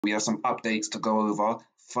We have some updates to go over.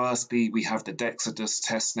 Firstly, we have the Dexodus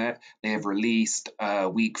testnet. They have released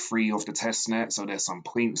week 3 of the testnet, so there's some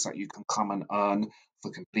points that you can come and earn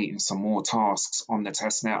for completing some more tasks on the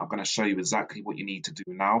testnet. I'm going to show you exactly what you need to do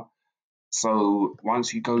now. So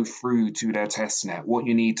once you go through to their testnet, what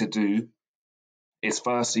you need to do is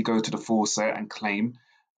firstly go to the faucet and claim.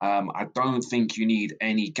 I don't think you need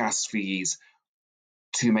any gas fees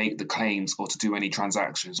to make the claims or to do any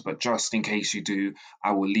transactions, but just in case you do,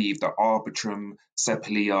 I will leave the Arbitrum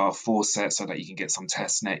Sepalia faucet so that you can get some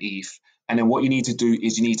testnet ETH. And then what you need to do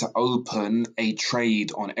is you need to open a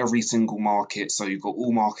trade on every single market. So you've got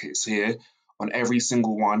all markets here. On every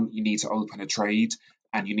single one, you need to open a trade,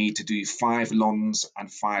 and you need to do 5 longs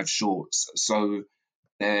and 5 shorts. So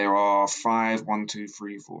there are 5, 1, 2,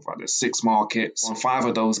 3, 4, 5, there's 6 markets. On 5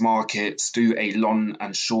 of those markets, do a long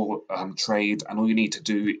and short trade, and all you need to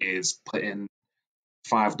do is put in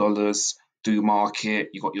 $5, do market,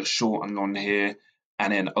 you got your short and long here,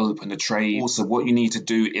 and then open the trade. Also, what you need to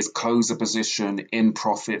do is close the position in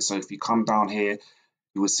profit. So if you come down here,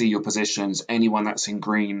 you will see your positions. Anyone that's in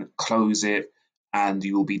green, close it, and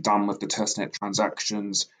you will be done with the testnet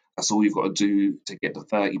transactions. That's all you've got to do to get the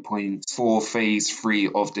 30 points for phase 3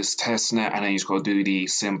 of this testnet, and then you've got to do the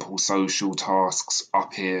simple social tasks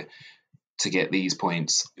up here to get these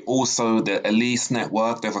points. Also, the Elys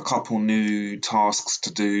network, they have a couple new tasks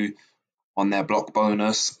to do on their block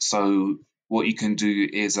bonus. So what you can do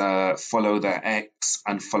is follow their X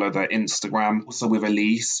and follow their Instagram. Also with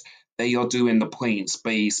Elys, they are doing the points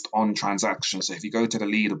based on transactions. So if you go to the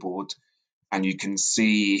leaderboard, and you can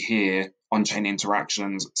see here on-chain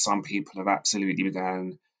interactions, some people have absolutely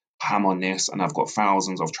begun ham on this, and I've got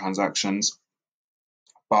thousands of transactions.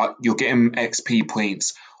 But you're getting XP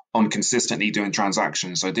points on consistently doing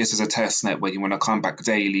transactions. So this is a testnet where you want to come back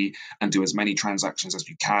daily and do as many transactions as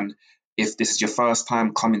you can. If this is your first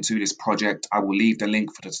time coming to this project, I will leave the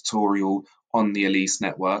link for the tutorial on the Elys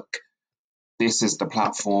network. This is the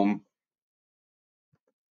platform.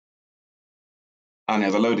 And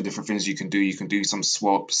there's a load of different things you can do. You can do some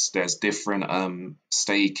swaps. There's different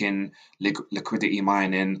staking, liquidity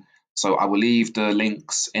mining. So I will leave the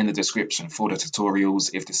links in the description for the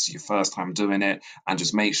tutorials if this is your first time doing it. And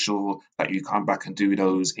just make sure that you come back and do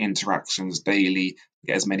those interactions daily,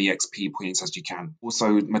 get as many XP points as you can.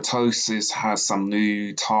 Also, Mitosis has some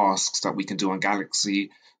new tasks that we can do on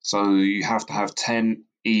Galaxy. So you have to have 10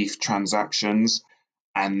 ETH transactions,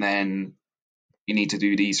 and then you need to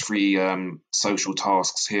do these 3 social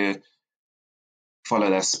tasks here. Follow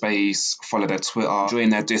their space, follow their Twitter, join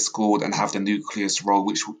their Discord, and have the nucleus role,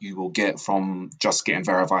 which you will get from just getting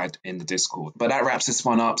verified in the Discord. But that wraps this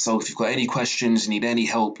one up. So if you've got any questions, you need any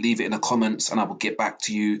help, leave it in the comments and I will get back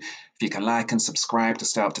to you. If you can like and subscribe to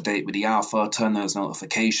stay up to date with the alpha, turn those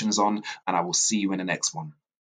notifications on, and I will see you in the next one.